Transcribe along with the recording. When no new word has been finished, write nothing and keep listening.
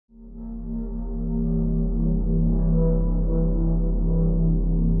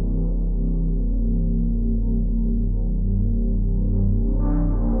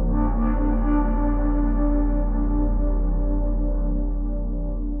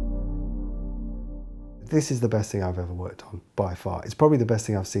this is the best thing I've ever worked on, by far. It's probably the best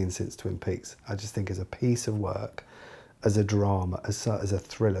thing I've seen since Twin Peaks. I just think as a piece of work, as a drama, as a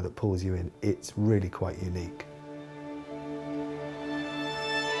thriller that pulls you in, it's really quite unique.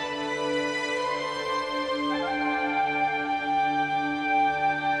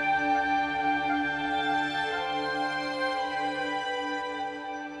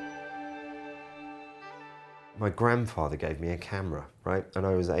 My grandfather gave me a camera, right? And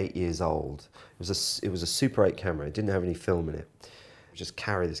I was 8 years old. It was a Super 8 camera. It didn't have any film in it. I just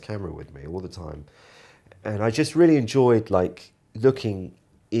carry this camera with me all the time. And I just really enjoyed like looking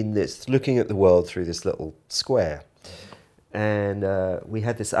at the world through this little square. And we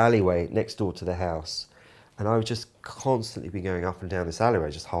had this alleyway next door to the house. And I would just constantly be going up and down this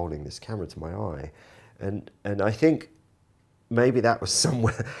alleyway, just holding this camera to my eye. And I think maybe that was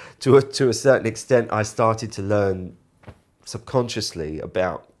somewhere, to a certain extent, I started to learn subconsciously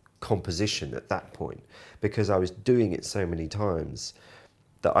about composition at that point, because I was doing it so many times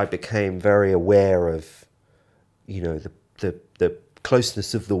that I became very aware of, you know, the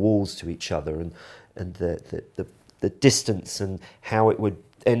closeness of the walls to each other, and the distance, and how it would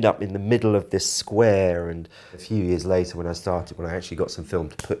end up in the middle of this square. And a few years later, when I actually got some film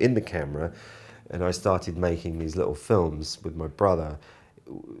to put in the camera, and I started making these little films with my brother,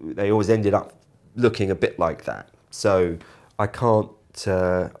 they always ended up looking a bit like that. So I can't,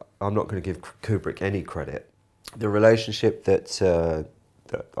 I'm not going to give Kubrick any credit. The relationship that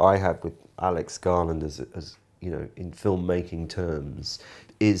I have with Alex Garland, as you know, in filmmaking terms,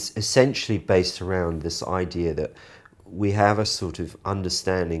 is essentially based around this idea that we have a sort of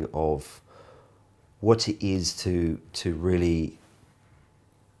understanding of what it is to really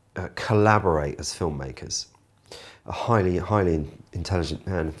collaborate as filmmakers. A highly intelligent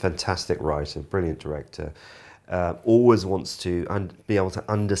man, fantastic writer, brilliant director, always wants to be able to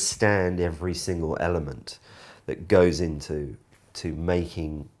understand every single element that goes into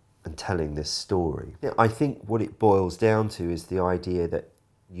making and telling this story. I think what it boils down to is the idea that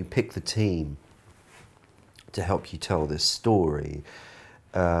you pick the team to help you tell this story.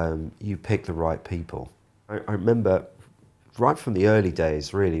 You pick the right people. I remember right from the early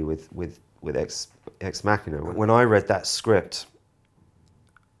days, really, with Ex Machina, when I read that script,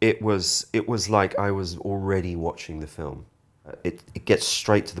 it was like I was already watching the film. It gets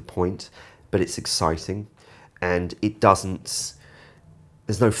straight to the point, but it's exciting, and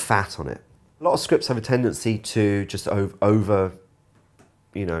there's no fat on it. A lot of scripts have a tendency to just over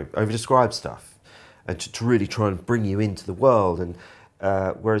describe stuff, and to really try and bring you into the world. And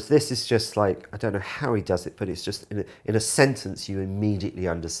whereas this is just like, I don't know how he does it, but it's just in a sentence you immediately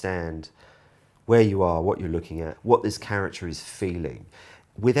understand where you are, what you're looking at, what this character is feeling,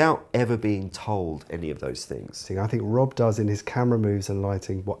 without ever being told any of those things. I think Rob does in his camera moves and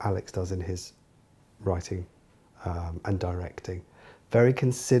lighting what Alex does in his writing and directing. Very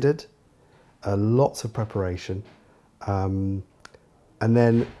considered, lots of preparation, and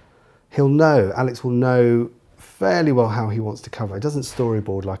then Alex will know fairly well how he wants to cover. It doesn't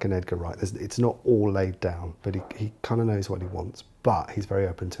storyboard like an Edgar Wright. It's not all laid down, but he kind of knows what he wants, but he's very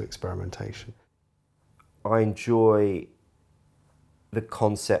open to experimentation. I enjoy the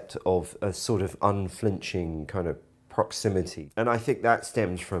concept of a sort of unflinching kind of proximity, and I think that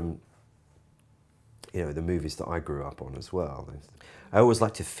stems from, you know, the movies that I grew up on as well. I always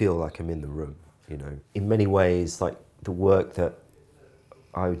like to feel like I'm in the room, you know. In many ways, like the work that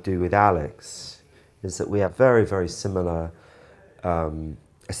I would do with Alex is that we have very, very similar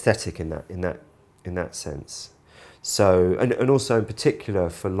aesthetic in that sense. So, and also in particular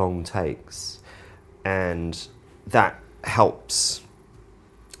for long takes, and that helps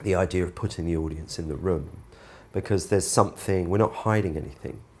the idea of putting the audience in the room, because there's something, we're not hiding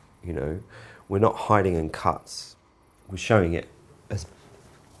anything, you know. We're not hiding in cuts. We're showing it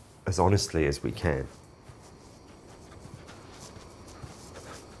as honestly as we can.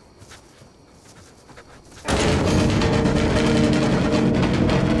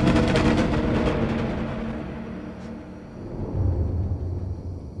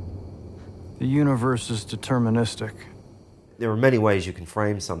 The universe is deterministic. There are many ways you can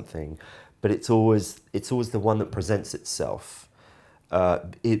frame something, but it's always the one that presents itself.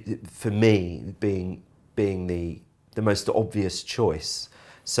 For me, being the most obvious choice.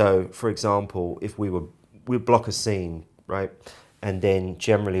 So, for example, if we'd block a scene, right, and then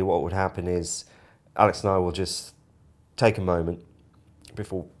generally what would happen is Alex and I will just take a moment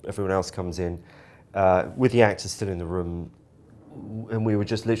before everyone else comes in, with the actors still in the room, and we would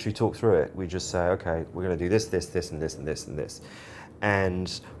just literally talk through it. We'd just say, okay, we're going to do this, this, this, and this, and this, and this.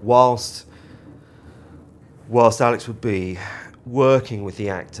 And whilst Alex would be working with the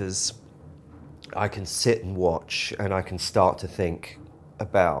actors, I can sit and watch, and I can start to think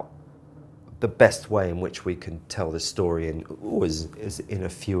about the best way in which we can tell the story in always as in a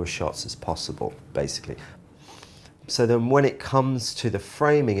fewer shots as possible, basically. So then when it comes to the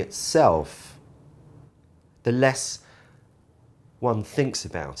framing itself, the less one thinks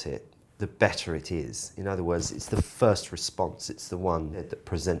about it, the better it is. In other words, it's the first response, it's the one that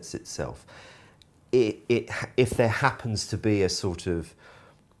presents itself. If there happens to be a sort of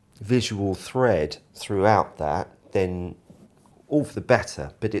visual thread throughout that, then all for the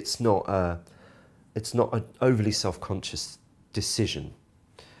better, but it's not an overly self-conscious decision.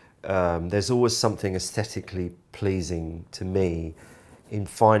 There's always something aesthetically pleasing to me in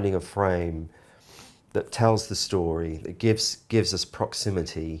finding a frame that tells the story, that gives us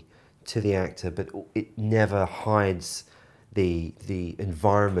proximity to the actor, but it never hides the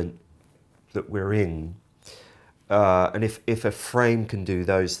environment that we're in. And if a frame can do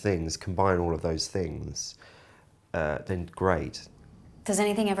those things, combine all of those things, then great. Does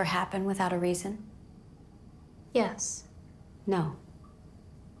anything ever happen without a reason? Yes. No.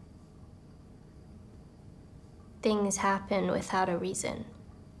 Things happen without a reason.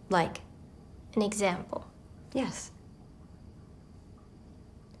 Like? An example. Yes.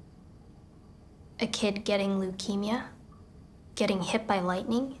 A kid getting leukemia, getting hit by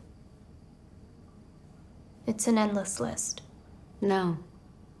lightning. It's an endless list. No,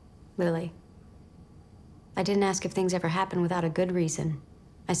 Lily. I didn't ask if things ever happen without a good reason.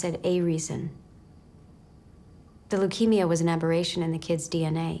 I said a reason. The leukemia was an aberration in the kid's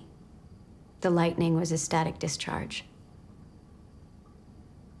DNA. The lightning was a static discharge.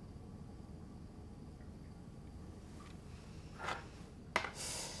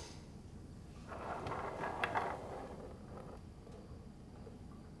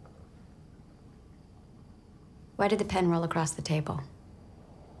 Why did the pen roll across the table?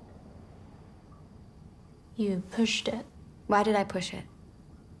 You pushed it. Why did I push it?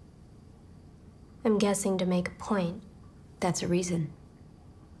 I'm guessing to make a point. That's a reason.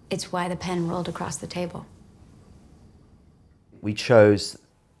 It's why the pen rolled across the table. We chose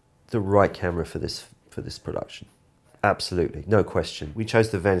the right camera for this production. Absolutely, no question. We chose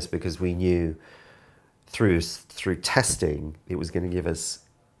the Venice because we knew through testing it was going to give us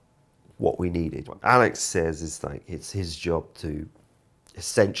what we needed. What Alex says is like it's his job to,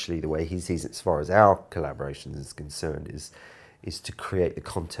 essentially the way he sees it as far as our collaboration is concerned, is to create the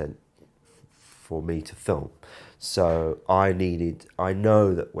content for me to film. So I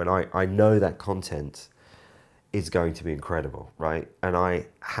know that when I know that content is going to be incredible, right? And I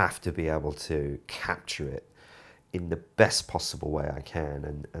have to be able to capture it in the best possible way I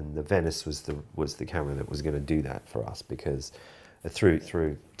can. And the Venice was the camera that was going to do that for us, because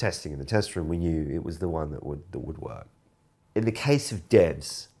through testing in the test room, we knew it was the one that would work. In the case of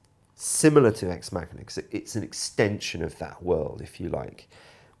DEVS, similar to Ex Machina, it's an extension of that world, if you like.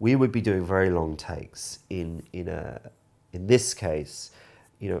 We would be doing very long takes in this case,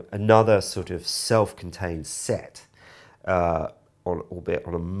 another sort of self-contained set, albeit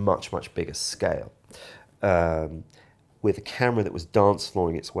on a much bigger scale, with a camera that was dance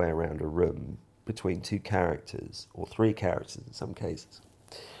flooring its way around a room between two characters, or three characters in some cases.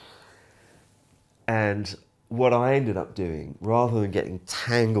 And what I ended up doing, rather than getting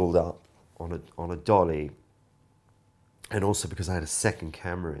tangled up on a dolly, and also because I had a second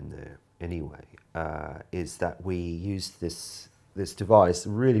camera in there anyway, is that we used this device, a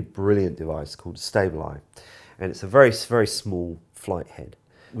really brilliant device called a Stabilize, and it's a very small flight head.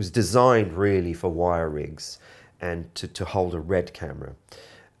 It was designed really for wire rigs and to hold a red camera.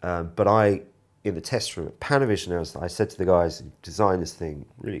 But in the test room at Panavision, I said to the guys who designed this thing,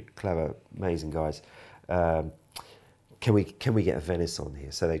 really clever, amazing guys, can we get a Venice on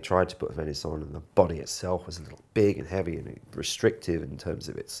here? So they tried to put a Venice on, and the body itself was a little big and heavy and restrictive in terms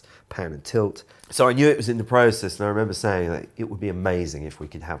of its pan and tilt. So I knew it was in the process, and I remember saying that it would be amazing if we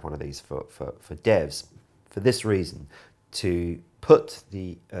could have one of these for DEVS, for this reason, to put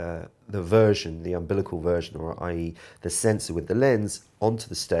the version, the umbilical version, or i.e. the sensor with the lens, onto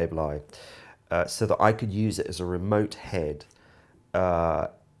the Stabilize, so that I could use it as a remote head,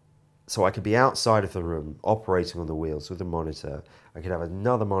 so I could be outside of the room operating on the wheels with a monitor. I could have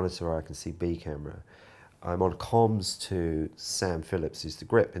another monitor where I can see B camera. I'm on comms to Sam Phillips, who's the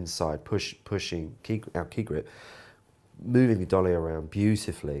grip inside, pushing our key grip, moving the dolly around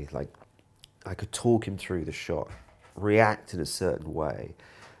beautifully. Like, I could talk him through the shot, react in a certain way.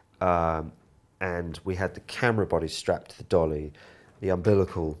 And we had the camera body strapped to the dolly, the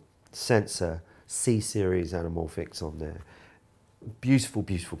umbilical sensor, C-series anamorphics on there. Beautiful,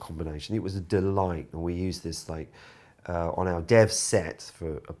 beautiful combination. It was a delight, and we used this like on our DEVS set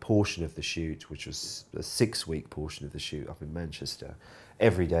for a portion of the shoot, which was a 6-week portion of the shoot up in Manchester.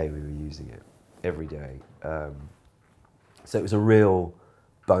 Every day we were using it, every day. So it was a real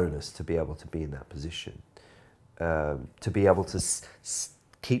bonus to be able to be in that position, to be able to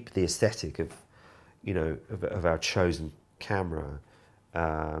keep the aesthetic of, you know, of our chosen camera,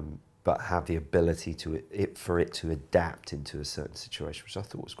 but have the ability for it to adapt into a certain situation, which I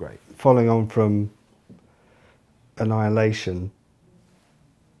thought was great. Following on from Annihilation,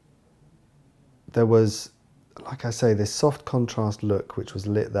 there was, like I say, this soft contrast look which was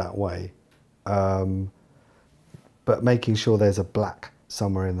lit that way, but making sure there's a black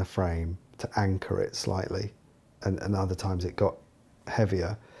somewhere in the frame to anchor it slightly, and other times it got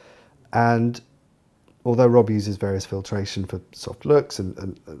heavier. And although Rob uses various filtration for soft looks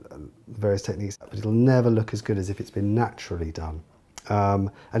and various techniques, but it'll never look as good as if it's been naturally done. And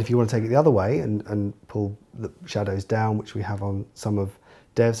if you want to take it the other way and pull the shadows down, which we have on some of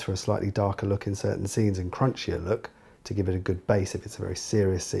DEVS for a slightly darker look in certain scenes and crunchier look to give it a good base, if it's a very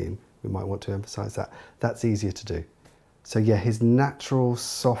serious scene, we might want to emphasize that. That's easier to do. So yeah, his natural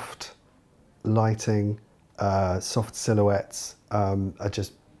soft lighting, soft silhouettes are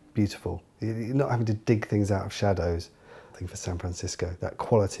just beautiful. You're not having to dig things out of shadows. I think for San Francisco, that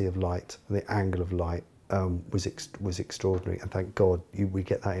quality of light and the angle of light was extraordinary, and thank God we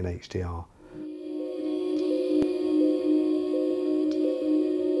get that in HDR.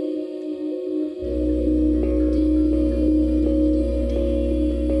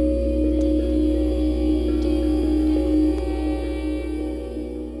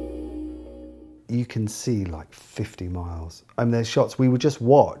 You can see like 50 miles. I mean, there's shots we would just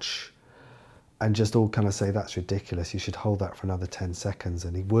watch and just all kind of say, that's ridiculous, you should hold that for another 10 seconds.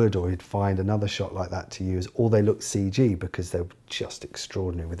 And he would, or he'd find another shot like that to use, or they look CG because they're just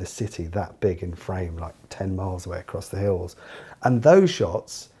extraordinary with a city that big in frame, like 10 miles away across the hills. And those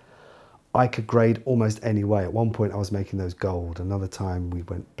shots, I could grade almost any way. At one point I was making those gold, another time we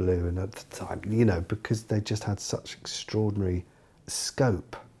went blue, another time, you know, because they just had such extraordinary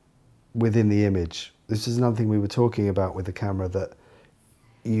scope within the image. This is another thing we were talking about with the camera, that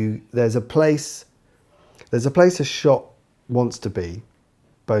there's a place a shot wants to be,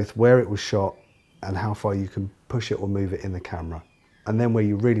 both where it was shot and how far you can push it or move it in the camera, and then where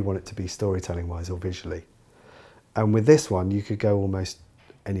you really want it to be storytelling wise or visually. And with this one you could go almost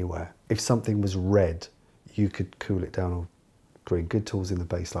anywhere. If something was red, you could cool it down or green. Good tools in the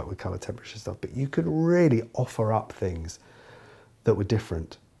base like with color temperature stuff, but you could really offer up things that were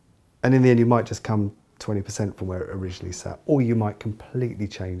different. And in the end, you might just come 20% from where it originally sat, or you might completely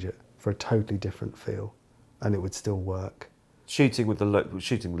change it for a totally different feel, and it would still work. Shooting with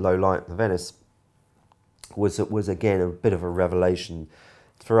low light in Venice was again a bit of a revelation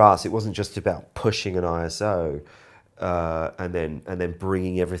for us. It wasn't just about pushing an ISO and then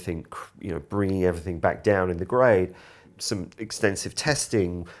bringing everything, bringing everything back down in the grade. Some extensive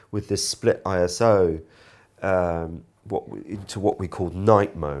testing with this split ISO. Into what we called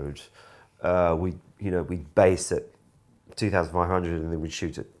night mode. We'd base at 2,500 and then we'd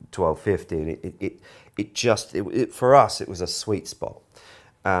shoot at 1250, and for us it was a sweet spot.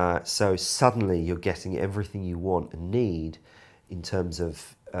 So suddenly you're getting everything you want and need in terms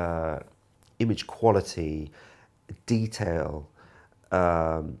of image quality, detail,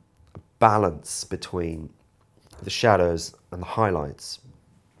 balance between the shadows and the highlights.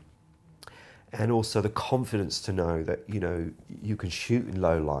 And also the confidence to know that, you can shoot in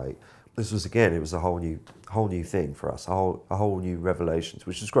low light. This was, again, it was a whole new thing for us, a whole new revelations,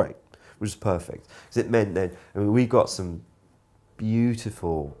 which was great, which was perfect. Because it meant then, we got some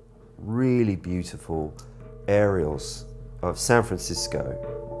beautiful, really beautiful aerials of San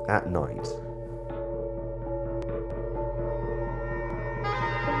Francisco at night.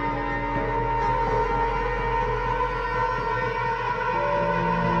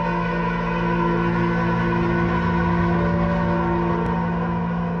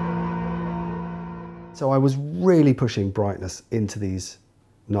 So I was really pushing brightness into these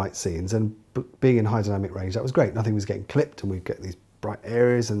night scenes, and being in high dynamic range, that was great. Nothing was getting clipped and we'd get these bright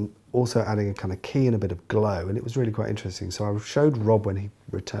areas, and also adding a kind of key and a bit of glow, and it was really quite interesting. So I showed Rob when he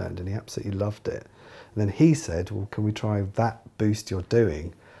returned and he absolutely loved it. And then he said, well, can we try that boost you're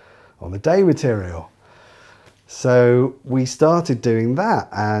doing on the day material? So we started doing that,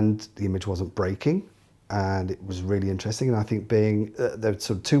 and the image wasn't breaking. And it was really interesting. And I think being, the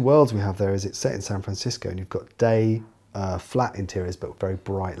sort of two worlds we have there is it's set in San Francisco, and you've got day, flat interiors, but very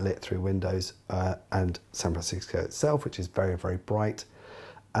bright lit through windows, and San Francisco itself, which is very, very bright.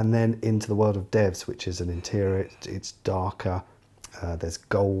 And then into the world of DEVS, which is an interior, it's darker, There's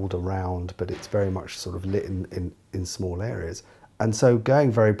gold around, but it's very much sort of lit in small areas. And so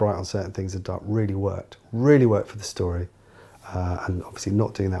going very bright on certain things and dark really worked for the story. And obviously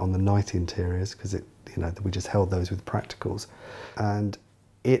not doing that on the night interiors, because we just held those with practicals. And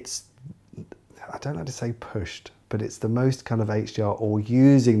it's, I don't like to say pushed, but it's the most kind of HDR, or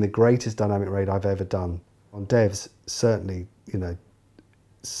using the greatest dynamic range I've ever done. On DEVS, certainly,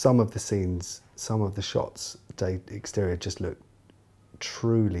 some of the scenes, some of the shots, exterior just look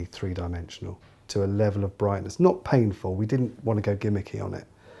truly three-dimensional to a level of brightness. Not painful, we didn't want to go gimmicky on it,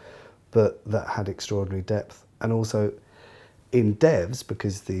 but that had extraordinary depth. And also in DEVS,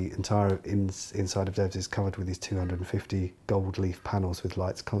 because the entire inside of DEVS is covered with these 250 gold leaf panels with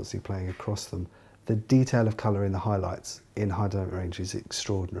lights constantly playing across them, the detail of colour in the highlights in high dynamic range is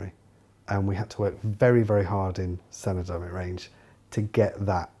extraordinary. And we had to work very, very hard in standard dynamic range to get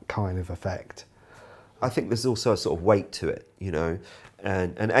that kind of effect. I think there's also a sort of weight to it,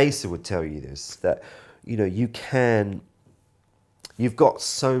 and Asa would tell you this, that you've got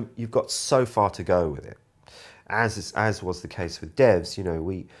so far to go with it, as was the case with DEVS.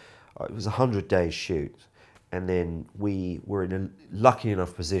 It was a 100-day shoot, and then we were in a lucky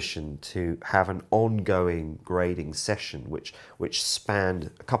enough position to have an ongoing grading session which spanned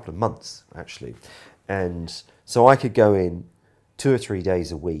a couple of months actually, and so I could go in 2 or 3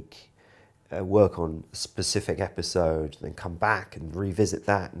 days a week, work on a specific episode, then come back and revisit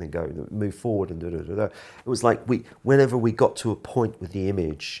that, and then go move forward and da-da-da-da. It was like whenever we got to a point with the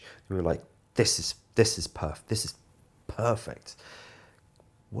image, we were like, this is perfect. This is perfect.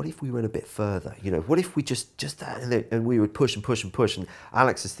 What if we went a bit further? What if we just that, and we would push and push and push. And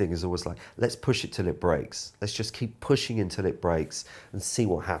Alex's thing is always like, let's push it till it breaks. Let's just keep pushing until it breaks and see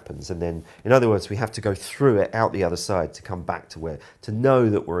what happens. And then, in other words, we have to go through it out the other side to come back to know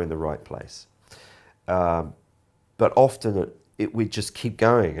that we're in the right place. But often we'd just keep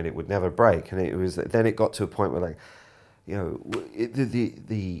going and it would never break. And then it got to a point where, like,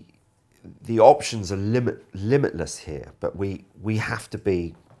 the options are limitless here, but we have to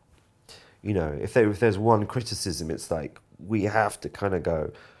be, if there's one criticism, it's like we have to kind of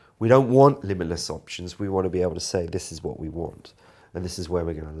go, we don't want limitless options, we want to be able to say this is what we want and this is where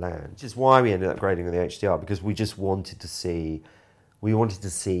we're going to land. Which is why we ended up grading on the HDR, because we just wanted to see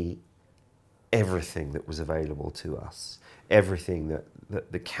everything that was available to us, everything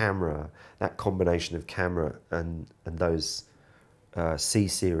that the camera, that combination of camera and those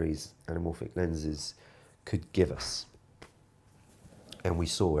C-series anamorphic lenses could give us. And we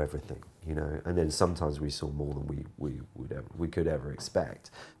saw everything, and then sometimes we saw more than we could ever expect.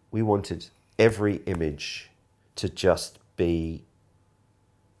 We wanted every image to just be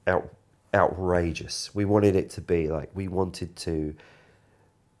outrageous. We wanted it to be like, we wanted to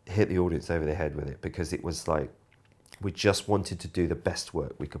hit the audience over the head with it, because it was like, we just wanted to do the best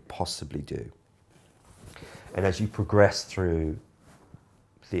work we could possibly do. And as you progress through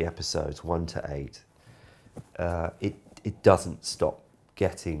the episodes 1 to 8, it doesn't stop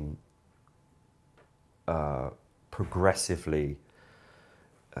getting progressively.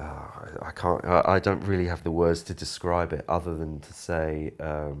 I don't really have the words to describe it other than to say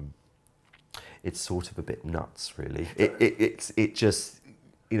it's sort of a bit nuts, really. It just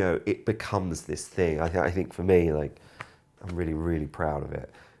it becomes this thing. I think for me, like, I'm really, really proud of it.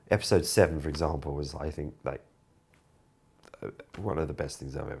 Episode 7, for example, was, I think, like, one of the best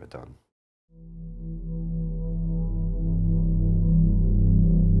things I've ever done.